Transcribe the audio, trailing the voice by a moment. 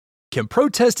Can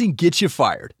protesting get you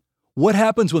fired? What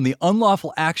happens when the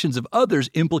unlawful actions of others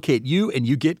implicate you and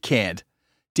you get canned?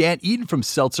 Dan Eaton from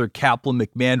Seltzer, Caplan,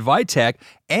 McMahon, Vitek,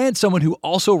 and someone who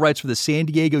also writes for the San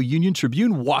Diego Union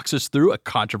Tribune walks us through a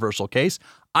controversial case.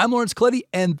 I'm Lawrence Coletti,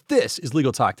 and this is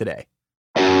Legal Talk Today.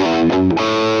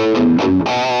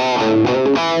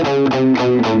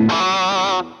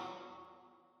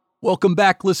 Welcome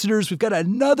back, listeners. We've got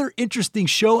another interesting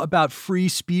show about free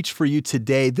speech for you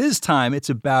today. This time, it's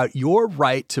about your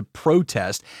right to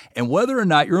protest and whether or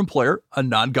not your employer, a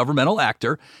non-governmental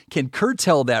actor, can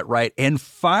curtail that right and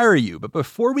fire you. But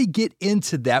before we get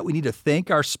into that, we need to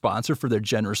thank our sponsor for their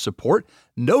generous support,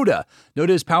 Noda. Noda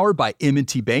is powered by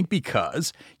M&T Bank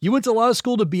because you went to law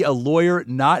school to be a lawyer,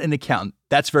 not an accountant.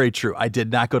 That's very true. I did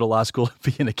not go to law school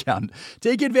to be an accountant.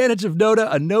 Take advantage of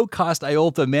Noda, a no-cost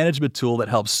IOLTA management tool that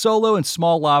helps solo and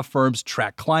small law firms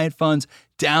track client funds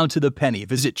down to the penny.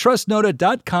 Visit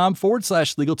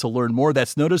trustnoda.com/legal to learn more.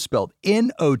 That's Noda spelled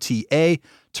N-O-T-A.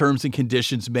 Terms and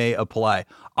conditions may apply.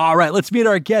 All right, let's meet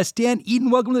our guest. Dan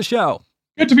Eaton, welcome to the show.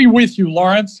 Good to be with you,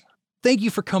 Lawrence. Thank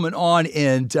you for coming on.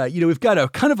 And, we've got a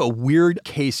kind of a weird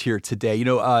case here today.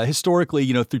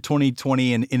 Historically, through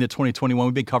 2020 and into 2021,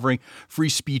 we've been covering free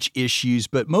speech issues,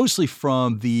 but mostly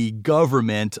from the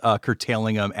government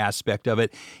curtailing aspect of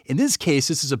it. In this case,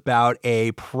 this is about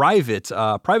a private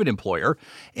employer.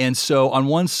 And so on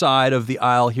one side of the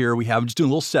aisle here, we have, I'm just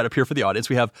doing a little setup here for the audience.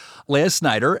 We have Leah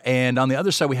Snyder. And on the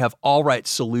other side, we have All Right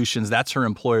Solutions. That's her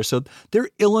employer. So they're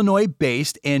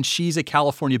Illinois-based, and she's a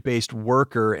California-based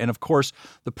worker. And of course,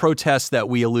 the protests that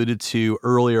we alluded to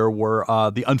earlier were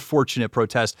the unfortunate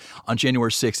protest on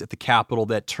January 6th at the Capitol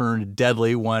that turned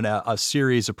deadly when a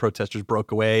series of protesters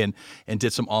broke away and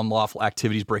did some unlawful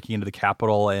activities breaking into the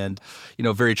Capitol and,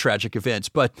 very tragic events.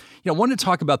 But, I wanted to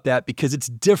talk about that because it's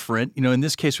different. In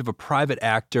this case, we have a private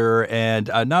actor and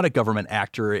not a government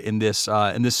actor in this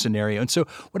scenario. And so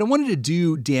what I wanted to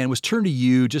do, Dan, was turn to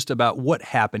you just about what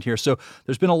happened here. So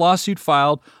there's been a lawsuit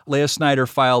filed. Leah Snyder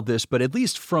filed this, but at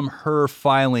least from her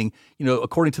filing,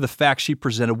 according to the facts she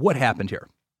presented, what happened here?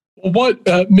 Well,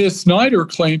 what Ms. Snyder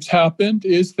claims happened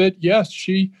is that, yes,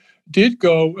 she did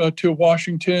go to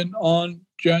Washington on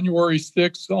January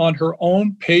 6th on her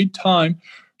own paid time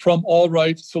from All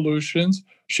Right Solutions.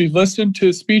 She listened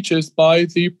to speeches by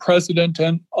the president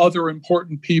and other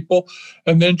important people,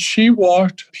 and then she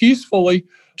walked peacefully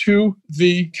to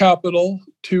the Capitol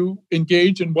to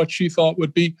engage in what she thought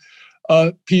would be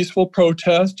a peaceful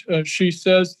protest. She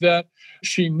says that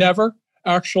she never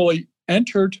actually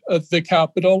entered the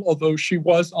Capitol, although she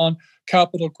was on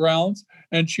Capitol grounds,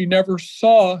 and she never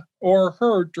saw or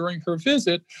heard during her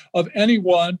visit of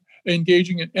anyone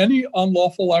engaging in any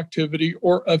unlawful activity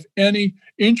or of any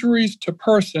injuries to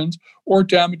persons or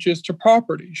damages to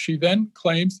property. She then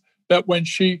claims that when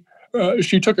she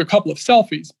took a couple of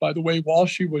selfies, by the way, while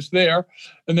she was there.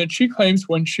 And then she claims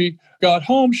when she got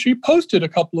home, she posted a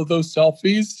couple of those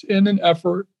selfies in an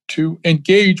effort to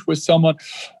engage with someone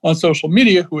on social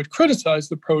media who had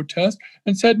criticized the protest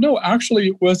and said, no,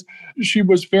 actually she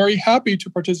was very happy to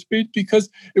participate because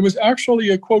it was actually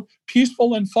a, quote,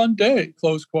 peaceful and fun day,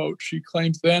 close quote. She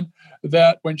claims then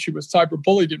that when she was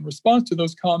cyberbullied in response to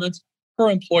those comments, her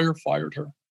employer fired her.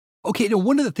 Okay, now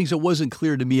one of the things that wasn't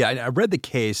clear to me, I read the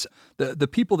case, the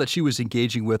people that she was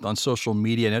engaging with on social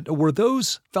media, were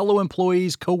those fellow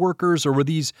employees, coworkers, or were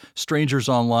these strangers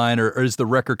online, or is the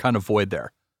record kind of void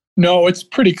there? No, it's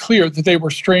pretty clear that they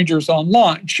were strangers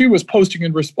online. She was posting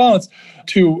in response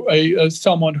to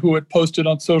someone who had posted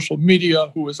on social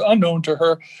media who was unknown to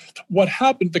her. What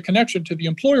happened, the connection to the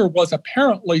employer was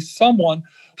apparently someone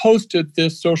posted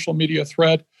this social media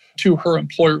thread to her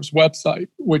employer's website,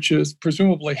 which is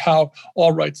presumably how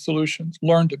All Right Solutions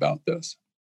learned about this.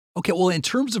 Okay, well, in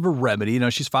terms of a remedy,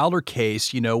 she's filed her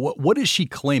case. What is she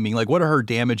claiming? Like, what are her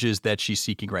damages that she's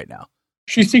seeking right now?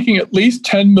 She's seeking at least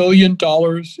 $10 million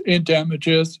in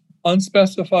damages,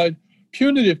 unspecified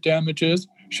punitive damages.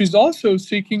 She's also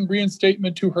seeking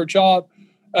reinstatement to her job,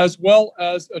 as well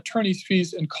as attorney's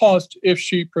fees and costs if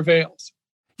she prevails.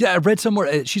 Yeah, I read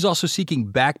somewhere she's also seeking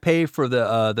back pay for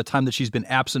the time that she's been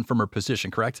absent from her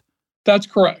position, correct? That's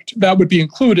correct. That would be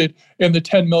included in the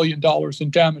 $10 million in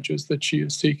damages that she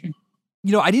is seeking.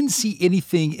 I didn't see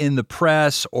anything in the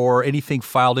press or anything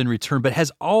filed in return, but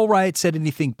has All Right said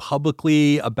anything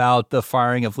publicly about the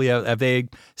firing of Leah? Have they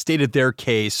stated their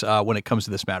case when it comes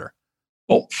to this matter?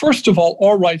 Well, first of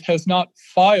all Right has not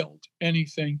filed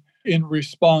anything in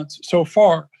response so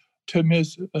far to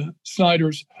Ms.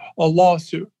 Snyder's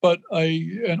lawsuit. But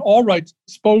an All Right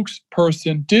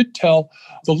spokesperson did tell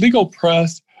the legal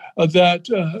press that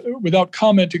without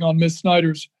commenting on Ms.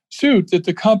 Snyder's suit that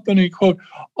the company, quote,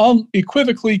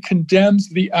 unequivocally condemns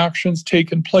the actions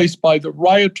taken place by the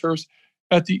rioters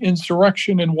at the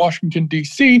insurrection in Washington,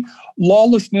 D.C.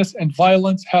 Lawlessness and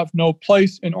violence have no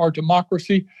place in our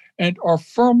democracy and are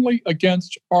firmly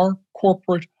against our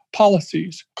corporate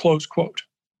policies, close quote.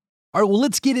 All right, well,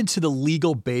 let's get into the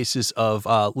legal basis of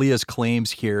Leah's claims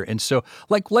here. And so,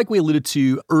 like we alluded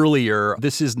to earlier,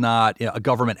 this is not a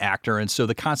government actor, and so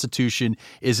the Constitution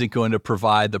isn't going to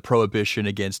provide the prohibition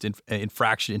against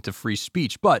infraction into free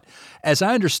speech. But as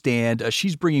I understand,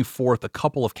 she's bringing forth a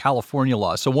couple of California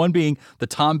laws. So one being the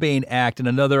Tom Bain Act, and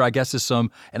another, I guess, is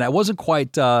some, and I wasn't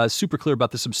quite super clear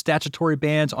about this, some statutory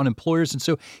bans on employers. And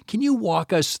so can you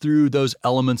walk us through those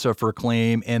elements of her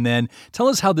claim, and then tell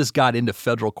us how this got into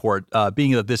federal court?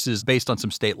 Being that this is based on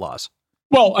some state laws?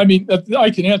 Well, I mean,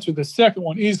 I can answer the second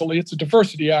one easily. It's a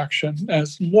diversity action,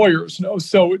 as lawyers know.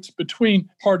 So it's between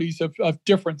parties of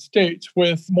different states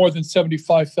with more than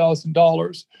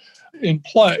 $75,000 in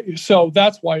play. So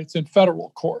that's why it's in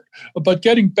federal court. But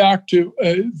getting back to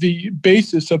the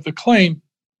basis of the claim,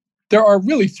 there are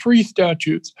really three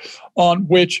statutes on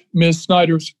which Ms.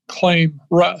 Snyder's claim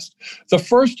rests. The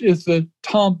first is the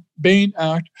Tom Bain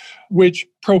Act, which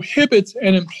prohibits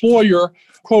an employer,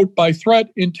 quote, by threat,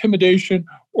 intimidation,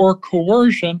 or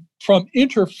coercion from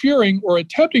interfering or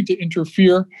attempting to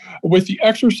interfere with the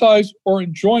exercise or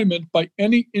enjoyment by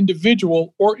any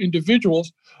individual or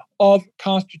individuals of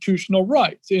constitutional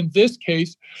rights. In this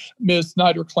case, Ms.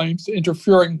 Snyder claims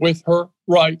interfering with her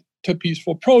right to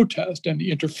peaceful protest, and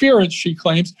the interference, she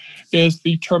claims, is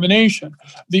the termination.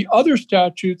 The other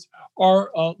statutes are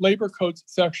Labor Code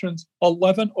sections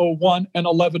 1101 and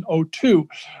 1102,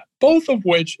 both of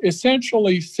which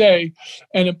essentially say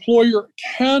an employer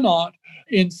cannot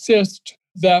insist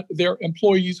that their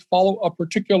employees follow a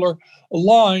particular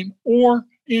line or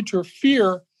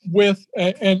interfere with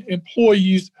an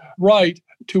employee's right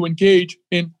to engage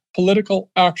in political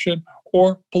action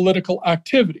or political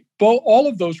activity. But all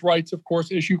of those rights, of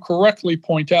course, as you correctly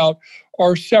point out,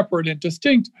 are separate and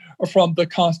distinct from the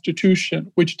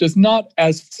Constitution, which does not,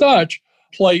 as such,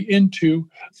 play into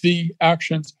the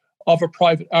actions of a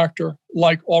private actor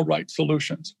like All Right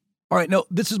Solutions. All right, now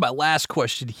this is my last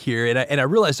question here, and I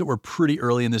realize that we're pretty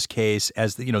early in this case,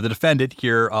 as the defendant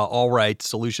here, All Right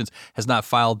Solutions, has not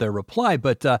filed their reply.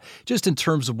 But just in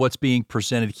terms of what's being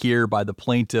presented here by the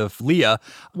plaintiff, Leah,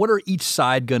 what are each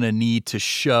side going to need to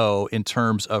show in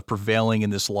terms of prevailing in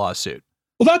this lawsuit?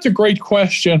 Well, that's a great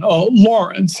question,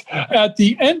 Lawrence. At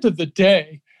the end of the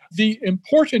day, the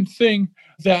important thing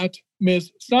that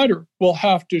Ms. Snyder will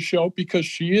have to show, because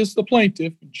she is the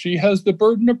plaintiff and she has the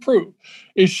burden of proof,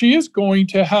 is she is going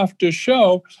to have to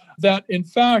show that, in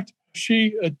fact,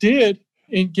 she did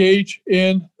engage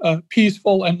in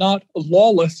peaceful and not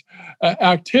lawless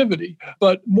activity.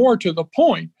 But more to the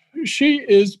point, she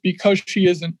is, because she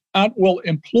is an at-will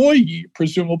employee,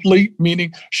 presumably,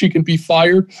 meaning she can be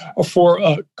fired for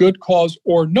a good cause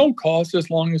or no cause as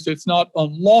long as it's not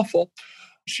unlawful.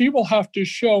 She will have to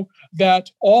show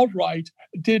that All Right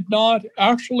did not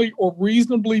actually or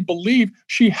reasonably believe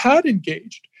she had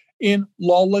engaged in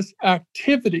lawless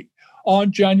activity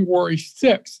on January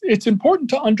 6th. It's important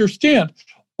to understand,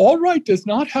 All Right does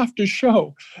not have to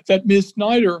show that Ms.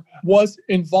 Snyder was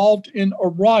involved in a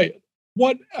riot.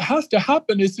 What has to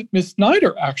happen is that Ms.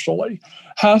 Snyder actually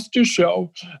has to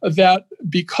show that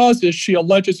because, as she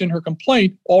alleges in her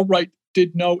complaint, All Right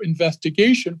did no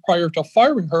investigation prior to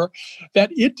firing her,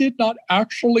 that it did not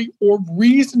actually or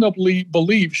reasonably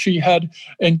believe she had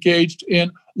engaged in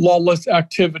lawless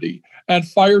activity and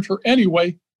fired her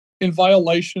anyway in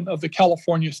violation of the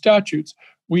California statutes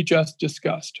we just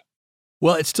discussed.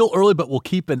 Well, it's still early, but we'll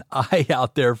keep an eye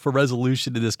out there for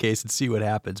resolution in this case and see what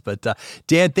happens. But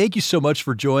Dan, thank you so much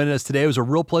for joining us today. It was a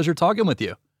real pleasure talking with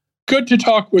you. Good to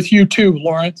talk with you too,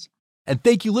 Lawrence. And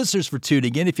thank you, listeners, for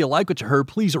tuning in. If you like what you heard,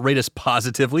 please rate us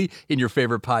positively in your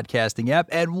favorite podcasting app.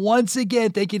 And once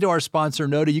again, thank you to our sponsor,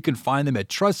 Nota. You can find them at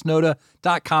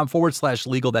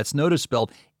trustnota.com/legal. That's Nota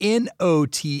spelled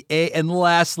Nota. And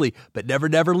lastly, but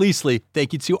never leastly,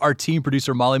 thank you to our team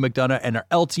producer, Molly McDonough, and our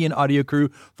LTN audio crew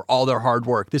for all their hard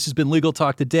work. This has been Legal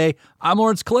Talk Today. I'm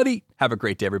Lawrence Coletti. Have a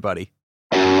great day, everybody.